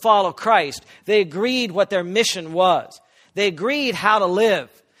to follow Christ. They agreed what their mission was. They agreed how to live.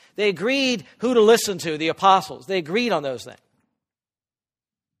 They agreed who to listen to, the apostles. They agreed on those things.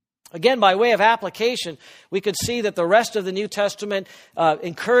 Again, by way of application, we could see that the rest of the New Testament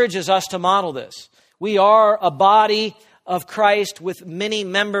encourages us to model this. We are a body of Christ with many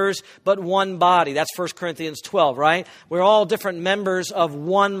members, but one body. That's 1 Corinthians 12, right? We're all different members of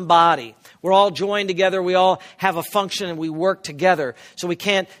one body. We're all joined together. We all have a function and we work together. So we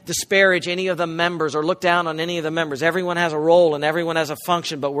can't disparage any of the members or look down on any of the members. Everyone has a role and everyone has a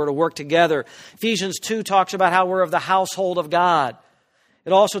function, but we're to work together. Ephesians 2 talks about how we're of the household of God.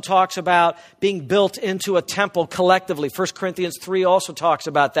 It also talks about being built into a temple collectively. 1 Corinthians 3 also talks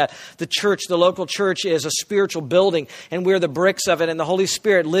about that. The church, the local church, is a spiritual building, and we're the bricks of it, and the Holy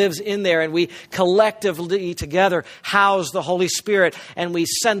Spirit lives in there, and we collectively together house the Holy Spirit, and we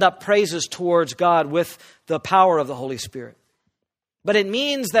send up praises towards God with the power of the Holy Spirit. But it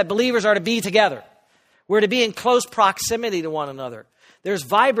means that believers are to be together. We're to be in close proximity to one another. There's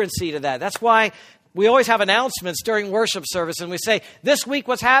vibrancy to that. That's why we always have announcements during worship service and we say, this week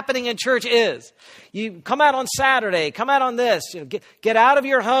what's happening in church is. You come out on Saturday, come out on this. Get out of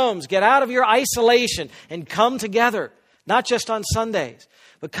your homes, get out of your isolation and come together. not just on Sundays,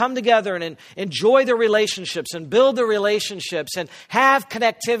 but come together and enjoy the relationships and build the relationships and have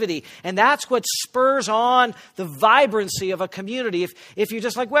connectivity. And that's what spurs on the vibrancy of a community. If you're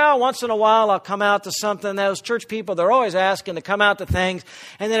just like, well, once in a while I'll come out to something, those church people, they're always asking to come out to things.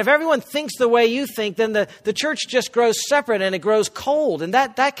 And then if everyone thinks the way you think, then the church just grows separate and it grows cold. And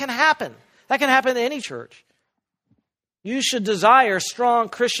that can happen. That can happen in any church. You should desire strong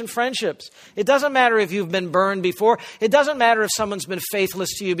Christian friendships. It doesn't matter if you've been burned before. It doesn't matter if someone's been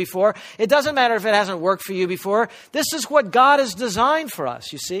faithless to you before. It doesn't matter if it hasn't worked for you before. This is what God has designed for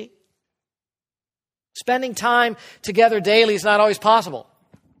us, you see. Spending time together daily is not always possible.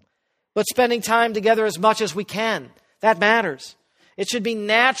 But spending time together as much as we can, that matters. It should be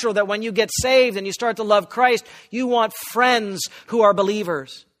natural that when you get saved and you start to love Christ, you want friends who are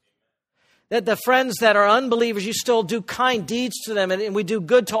believers. That the friends that are unbelievers, you still do kind deeds to them. And we do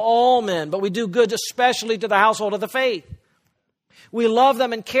good to all men, but we do good especially to the household of the faith. We love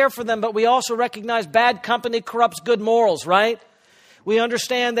them and care for them, but we also recognize bad company corrupts good morals, right? We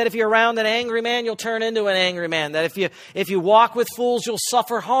understand that if you're around an angry man, you'll turn into an angry man. That if you walk with fools, you'll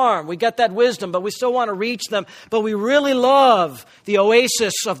suffer harm. We get that wisdom, but we still want to reach them. But we really love the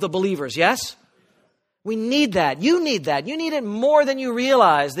oasis of the believers, yes? We need that. You need that. You need it more than you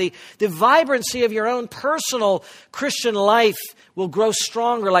realize. The vibrancy of your own personal Christian life will grow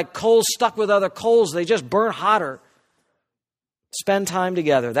stronger like coals stuck with other coals. They just burn hotter. Spend time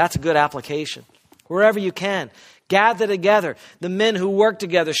together. That's a good application. Wherever you can. Gather together. The men who work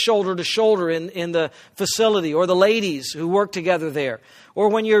together shoulder to shoulder in the facility, or the ladies who work together there. Or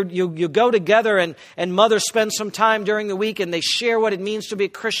when you go together and mothers spend some time during the week and they share what it means to be a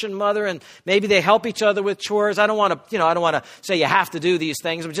Christian mother, and maybe they help each other with chores. I don't want to say you have to do these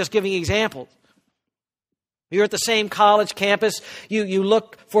things. I'm just giving examples. You're at the same college campus. You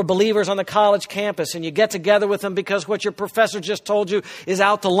look for believers on the college campus and you get together with them because what your professor just told you is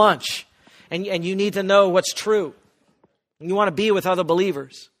out to lunch. And you need to know what's true. And you want to be with other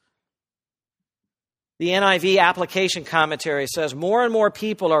believers. The NIV application commentary says, more and more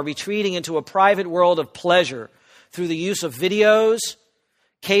people are retreating into a private world of pleasure through the use of videos,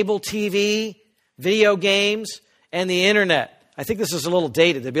 cable TV, video games, and the internet. I think this is a little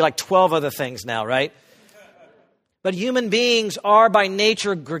dated. There'd be like 12 other things now, right? But human beings are by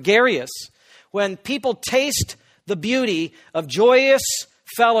nature gregarious. When people taste the beauty of joyous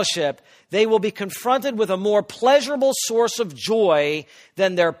fellowship, they will be confronted with a more pleasurable source of joy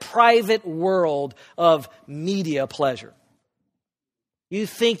than their private world of media pleasure. You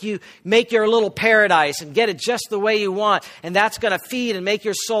think you make your little paradise and get it just the way you want, and that's going to feed and make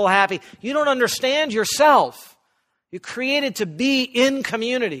your soul happy. You don't understand yourself. You're created to be in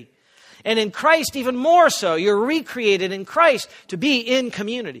community. And in Christ, even more so, you're recreated in Christ to be in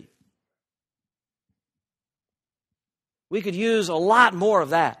community. We could use a lot more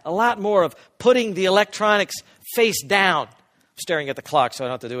of that, a lot more of putting the electronics face down. I'm staring at the clock, so I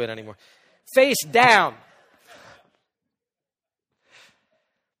don't have to do it anymore. Face down.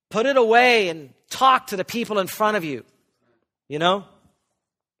 Put it away and talk to the people in front of you. You know?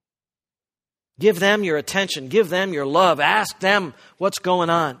 Give them your attention. Give them your love. Ask them what's going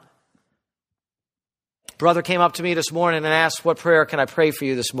on. Brother came up to me this morning and asked, what prayer can I pray for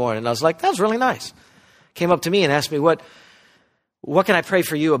you this morning? And I was like, that was really nice. Came up to me and asked me, what can I pray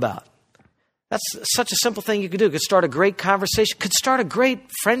for you about? That's such a simple thing you could do. Could start a great conversation. Could start a great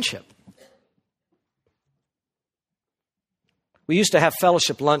friendship. We used to have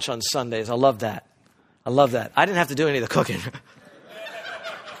fellowship lunch on Sundays. I love that. I didn't have to do any of the cooking.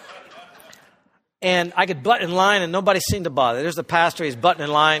 And I could butt in line and nobody seemed to bother. There's the pastor. He's butting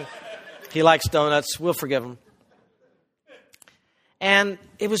in line. He likes donuts. We'll forgive him. And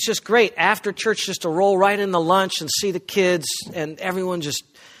it was just great after church just to roll right in the lunch and see the kids and everyone just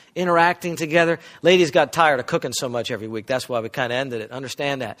interacting together. Ladies got tired of cooking so much every week. That's why we kind of ended it.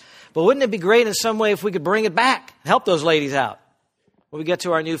 Understand that. But wouldn't it be great in some way if we could bring it back and help those ladies out when we get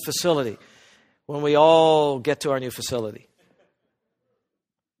to our new facility, when we all get to our new facility?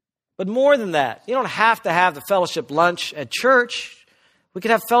 But more than that, you don't have to have the fellowship lunch at church. We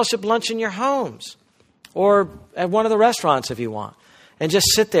could have fellowship lunch in your homes or at one of the restaurants if you want. And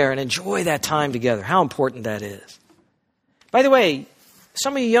just sit there and enjoy that time together. How important that is. By the way,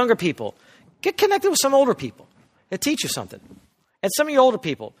 some of you younger people, get connected with some older people that teach you something. And some of you older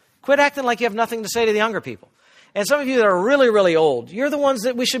people, quit acting like you have nothing to say to the younger people. And some of you that are really, really old, you're the ones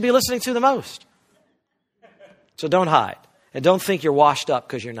that we should be listening to the most. So don't hide. And don't think you're washed up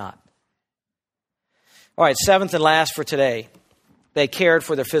because you're not. All right, seventh and last for today. They cared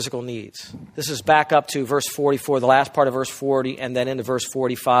for their physical needs. This is back up to verse 44, the last part of verse 40, and then into verse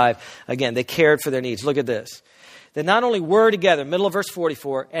 45. Again, they cared for their needs. Look at this. That not only were together, middle of verse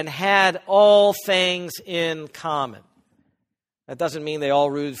 44, and had all things in common. That doesn't mean they all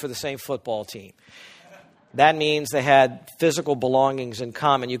rooted for the same football team. That means they had physical belongings in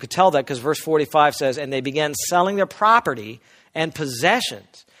common. You could tell that because verse 45 says, and they began selling their property and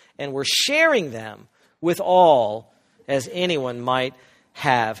possessions and were sharing them with all as anyone might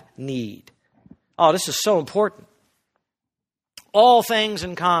have need. Oh, this is so important. All things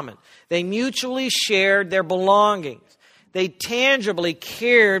in common. They mutually shared their belongings. They tangibly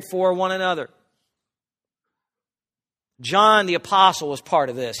cared for one another. John the Apostle was part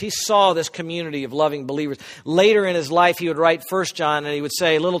of this. He saw this community of loving believers. Later in his life, he would write 1 John, and he would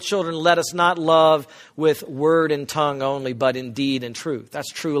say, little children, let us not love with word and tongue only, but in deed and truth.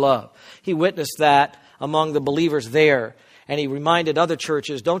 That's true love. He witnessed that among the believers there, and he reminded other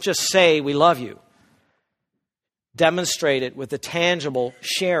churches, don't just say we love you. Demonstrate it with the tangible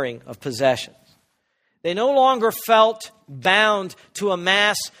sharing of possessions. They no longer felt bound to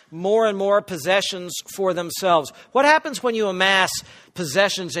amass more and more possessions for themselves. What happens when you amass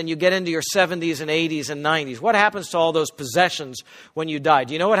possessions and you get into your 70s and 80s and 90s? What happens to all those possessions when you die?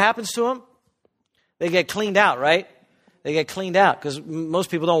 Do you know what happens to them? They get cleaned out, right? They get cleaned out because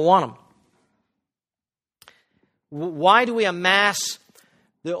most people don't want them. Why do we amass?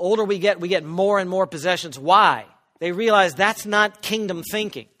 The older we get more and more possessions. Why? They realize that's not kingdom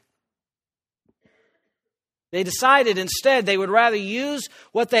thinking. They decided instead they would rather use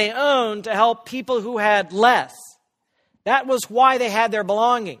what they owned to help people who had less. That was why they had their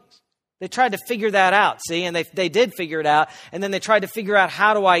belongings. They tried to figure that out, see, and they did figure it out, and then they tried to figure out,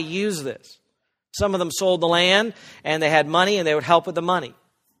 how do I use this? Some of them sold the land, and they had money, and they would help with the money.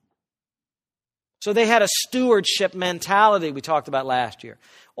 So they had a stewardship mentality we talked about last year.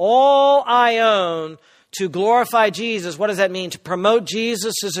 All I own to glorify Jesus. What does that mean? To promote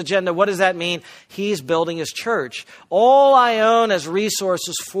Jesus' agenda. What does that mean? He's building his church. All I own as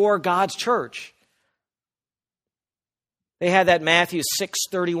resources for God's church. They had that Matthew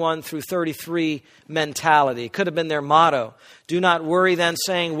 6:31 through 33 mentality. It could have been their motto. Do not worry then,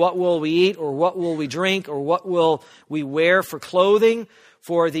 saying, what will we eat, or what will we drink, or what will we wear for clothing?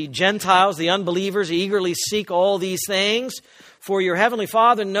 For the Gentiles, the unbelievers, eagerly seek all these things. For your heavenly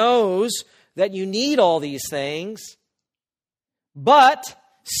Father knows that you need all these things, but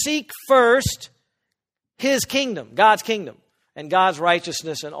seek first his kingdom, God's kingdom, and God's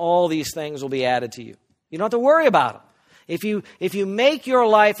righteousness, and all these things will be added to you. You don't have to worry about them. If you make your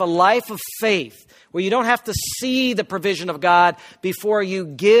life a life of faith, where you don't have to see the provision of God before you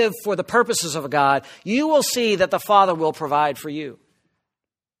give for the purposes of God, you will see that the Father will provide for you.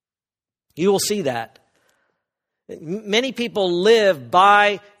 You will see that. Many people live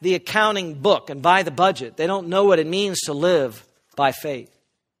by the accounting book and by the budget. They don't know what it means to live by faith.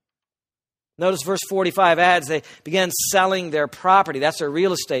 Notice verse 45 adds, they began selling their property, that's their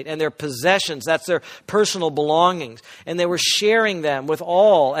real estate, and their possessions, that's their personal belongings. And they were sharing them with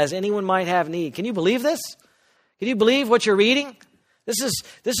all as anyone might have need. Can you believe this? Can you believe what you're reading? This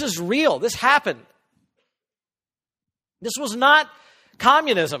is real. This happened. This was not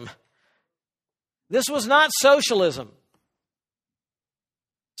communism. This was not socialism.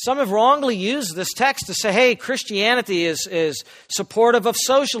 Some have wrongly used this text to say, hey, Christianity is supportive of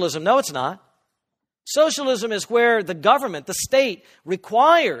socialism. No, it's not. Socialism is where the government, the state,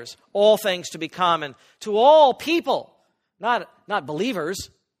 requires all things to be common to all people, not believers.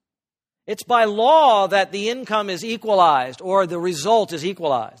 It's by law that the income is equalized or the result is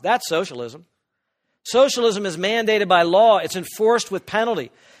equalized. That's socialism. Socialism is mandated by law. It's enforced with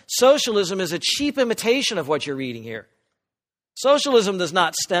penalty. Socialism is a cheap imitation of what you're reading here. Socialism does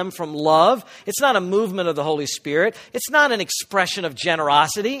not stem from love. It's not a movement of the Holy Spirit. It's not an expression of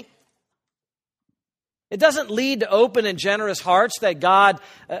generosity. It doesn't lead to open and generous hearts that God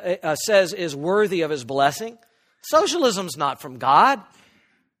says is worthy of his blessing. Socialism's not from God.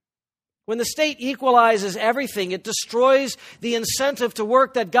 When the state equalizes everything, it destroys the incentive to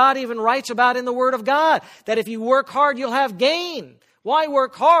work that God even writes about in the Word of God. That if you work hard, you'll have gain. Why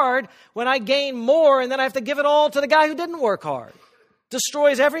work hard when I gain more and then I have to give it all to the guy who didn't work hard?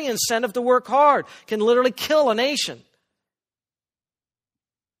 Destroys every incentive to work hard. Can literally kill a nation.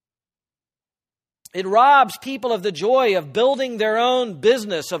 It robs people of the joy of building their own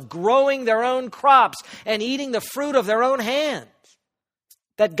business, of growing their own crops and eating the fruit of their own hands.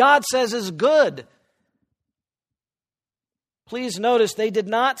 That God says is good. Please notice they did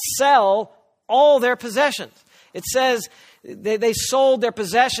not sell all their possessions. It says they sold their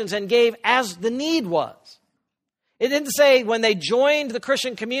possessions and gave as the need was. It didn't say when they joined the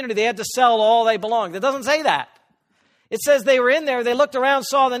Christian community they had to sell all they belonged. It doesn't say that. It says they were in there, they looked around,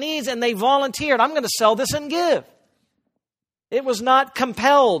 saw the needs, and they volunteered. I'm going to sell this and give. It was not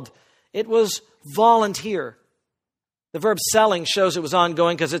compelled. It was volunteer. The verb selling shows it was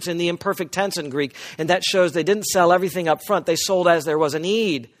ongoing because it's in the imperfect tense in Greek, and that shows they didn't sell everything up front. They sold as there was a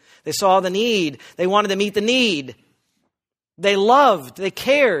need. They saw the need. They wanted to meet the need. They loved. They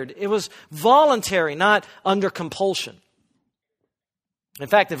cared. It was voluntary, not under compulsion. In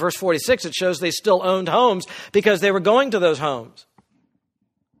fact, in verse 46, it shows they still owned homes because they were going to those homes.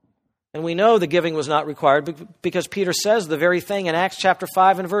 And we know the giving was not required because Peter says the very thing in Acts chapter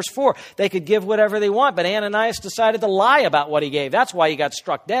 5 and verse 4. They could give whatever they want, but Ananias decided to lie about what he gave. That's why he got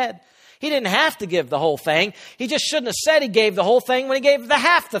struck dead. He didn't have to give the whole thing. He just shouldn't have said he gave the whole thing when he gave the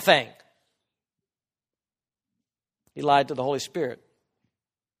half the thing. He lied to the Holy Spirit.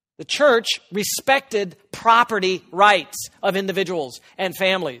 The church respected property rights of individuals and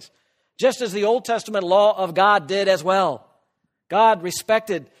families, just as the Old Testament law of God did as well. God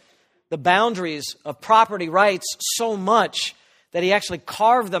respected the boundaries of property rights so much that he actually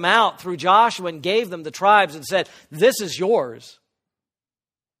carved them out through Joshua and gave them the tribes and said, this is yours.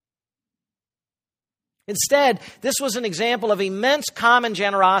 Instead, this was an example of immense common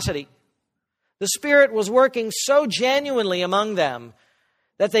generosity. The Spirit was working so genuinely among them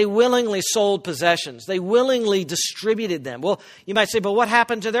that they willingly sold possessions. They willingly distributed them. Well, you might say, but what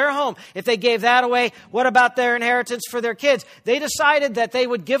happened to their home? If they gave that away, what about their inheritance for their kids? They decided that they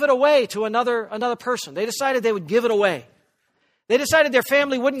would give it away to another person. They decided they would give it away. They decided their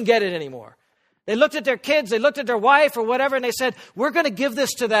family wouldn't get it anymore. They looked at their kids, they looked at their wife or whatever, and they said, we're going to give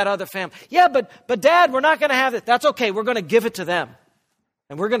this to that other family. Yeah, but Dad, we're not going to have it. That's okay. We're going to give it to them.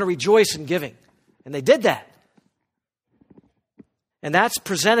 And we're going to rejoice in giving. And they did that. And that's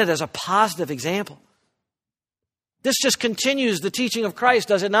presented as a positive example. This just continues the teaching of Christ,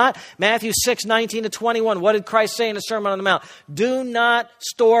 does it not? Matthew 6:19-21. What did Christ say in the Sermon on the Mount? Do not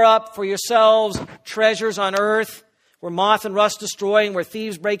store up for yourselves treasures on earth, where moth and rust destroy and where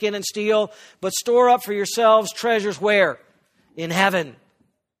thieves break in and steal, but store up for yourselves treasures where? In heaven,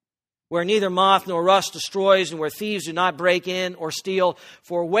 where neither moth nor rust destroys and where thieves do not break in or steal.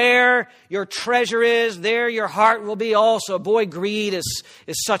 For where your treasure is, there your heart will be also. Boy, greed is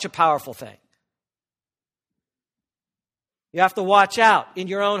such a powerful thing. You have to watch out in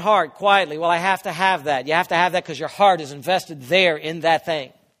your own heart quietly. Well, I have to have that. You have to have that because your heart is invested there in that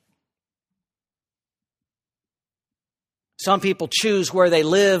thing. Some people choose where they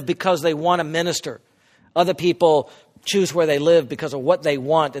live because they want to minister. Other people choose where they live because of what they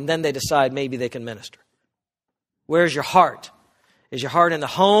want, and then they decide maybe they can minister. Where's your heart? Is your heart in the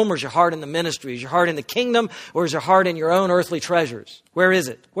home, or is your heart in the ministry? Is your heart in the kingdom, or is your heart in your own earthly treasures? Where is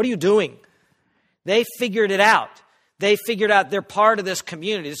it? What are you doing? They figured it out. They figured out they're part of this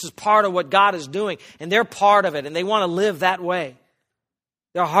community. This is part of what God is doing, and they're part of it, and they want to live that way.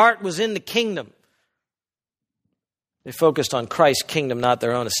 Their heart was in the kingdom. They focused on Christ's kingdom, not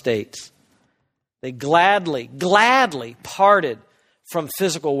their own estates. They gladly parted from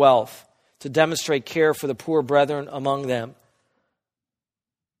physical wealth to demonstrate care for the poor brethren among them.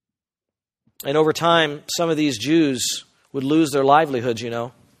 And over time, some of these Jews would lose their livelihoods,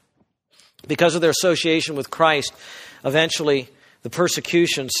 Because of their association with Christ, eventually the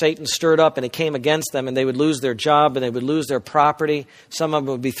persecution, Satan stirred up and it came against them, and they would lose their job and they would lose their property. Some of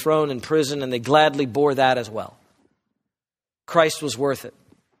them would be thrown in prison, and they gladly bore that as well. Christ was worth it.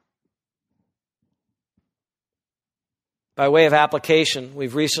 By way of application,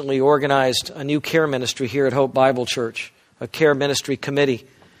 we've recently organized a new care ministry here at Hope Bible Church, a care ministry committee.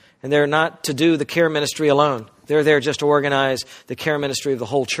 And they're not to do the care ministry alone. They're there just to organize the care ministry of the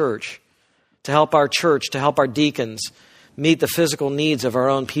whole church, to help our church, to help our deacons meet the physical needs of our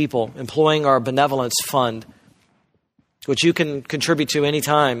own people, employing our benevolence fund, which you can contribute to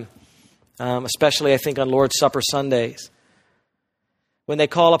anytime, especially, I think, on Lord's Supper Sundays. When they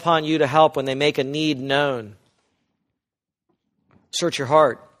call upon you to help, when they make a need known, search your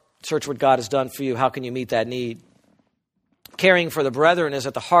heart. Search what God has done for you. How can you meet that need? Caring for the brethren is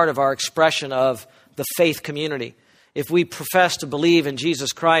at the heart of our expression of the faith community. If we profess to believe in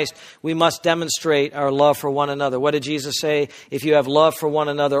Jesus Christ, we must demonstrate our love for one another. What did Jesus say? If you have love for one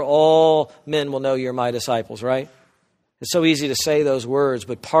another, all men will know you're my disciples, right? It's so easy to say those words,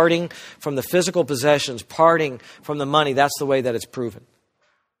 but parting from the physical possessions, parting from the money, that's the way that it's proven.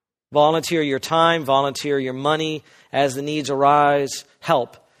 Volunteer your time, volunteer your money as the needs arise.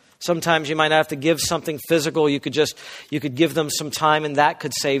 Help. Sometimes you might have to give something physical. You could give them some time, and that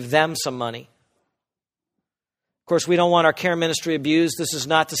could save them some money. Of course, we don't want our care ministry abused. This is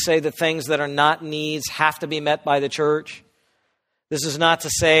not to say that things that are not needs have to be met by the church. This is not to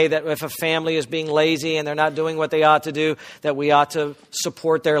say that if a family is being lazy and they're not doing what they ought to do, that we ought to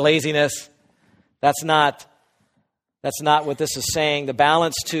support their laziness. That's not That's not what this is saying. The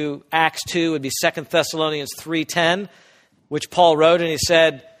balance to Acts 2 would be 2 Thessalonians 3:10, which Paul wrote, and he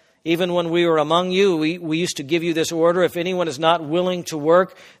said, even when we were among you, we used to give you this order. If anyone is not willing to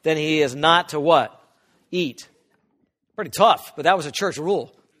work, then he is not to what? Eat. Pretty tough, but that was a church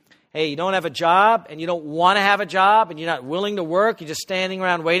rule. Hey, you don't have a job and you don't want to have a job and you're not willing to work. You're just standing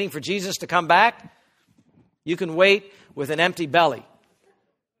around waiting for Jesus to come back. You can wait with an empty belly.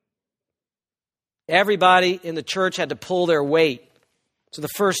 Everybody in the church had to pull their weight. So the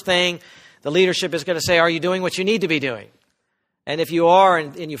first thing the leadership is going to say, are you doing what you need to be doing? And if you are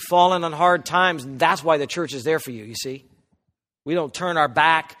and you've fallen on hard times, that's why the church is there for you, you see. We don't turn our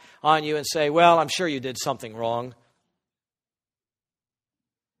back on you and say, well, I'm sure you did something wrong.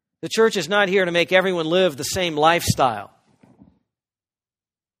 The church is not here to make everyone live the same lifestyle.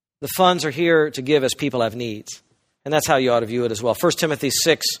 The funds are here to give as people have needs. And that's how you ought to view it as well. 1 Timothy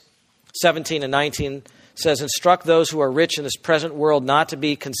 6:17 and 19 says, instruct those who are rich in this present world not to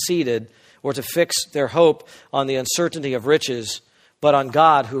be conceited or to fix their hope on the uncertainty of riches, but on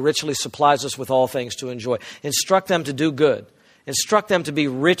God who richly supplies us with all things to enjoy. Instruct them to do good. Instruct them to be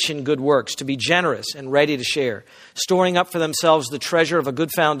rich in good works, to be generous and ready to share, storing up for themselves the treasure of a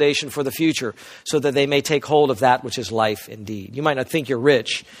good foundation for the future, so that they may take hold of that which is life indeed. You might not think you're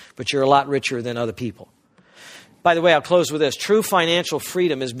rich, but you're a lot richer than other people. By the way, I'll close with this. True financial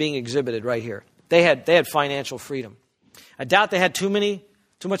freedom is being exhibited right here. They had financial freedom. I doubt they had too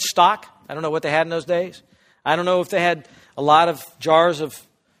much stock. I don't know what they had in those days. I don't know if they had a lot of jars of,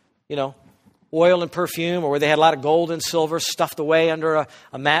 oil and perfume, or where they had a lot of gold and silver stuffed away under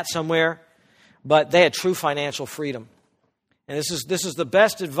a mat somewhere. But they had true financial freedom. And this is the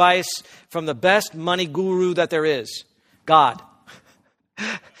best advice from the best money guru that there is, God.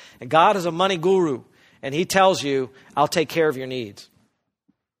 And God is a money guru. And he tells you, I'll take care of your needs.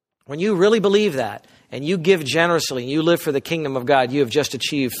 When you really believe that, and you give generously, and you live for the kingdom of God, you have just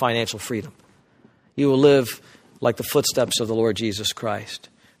achieved financial freedom. You will live like the footsteps of the Lord Jesus Christ.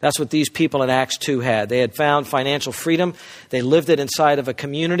 That's what these people in Acts 2 had. They had found financial freedom. They lived it inside of a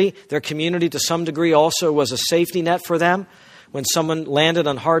community. Their community, to some degree, also was a safety net for them. When someone landed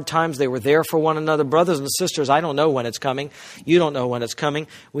on hard times, they were there for one another. Brothers and sisters, I don't know when it's coming. You don't know when it's coming.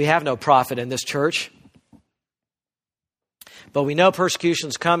 We have no prophet in this church. But we know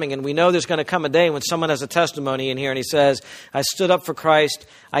persecution's coming, and we know there's going to come a day when someone has a testimony in here and he says, I stood up for Christ,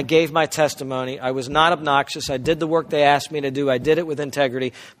 I gave my testimony, I was not obnoxious, I did the work they asked me to do, I did it with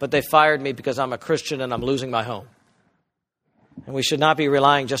integrity, but they fired me because I'm a Christian and I'm losing my home. And we should not be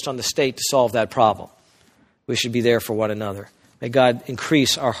relying just on the state to solve that problem. We should be there for one another. May God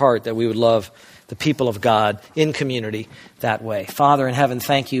increase our heart that we would love the people of God in community that way. Father in heaven,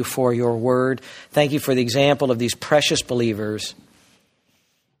 thank you for your word. Thank you for the example of these precious believers.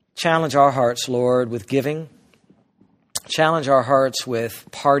 Challenge our hearts, Lord, with giving. Challenge our hearts with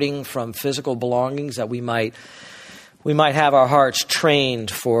parting from physical belongings, that we might have our hearts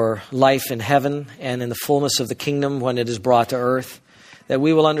trained for life in heaven and in the fullness of the kingdom when it is brought to earth. That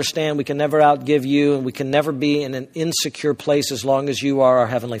we will understand we can never outgive you, and we can never be in an insecure place as long as you are our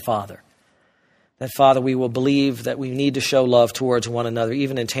Heavenly Father. That, Father, we will believe that we need to show love towards one another,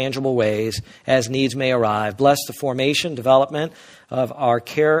 even in tangible ways, as needs may arrive. Bless the formation, development of our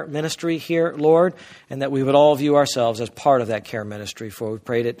care ministry here, Lord, and that we would all view ourselves as part of that care ministry. For we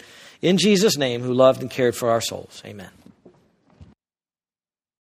prayed it in Jesus' name, who loved and cared for our souls. Amen.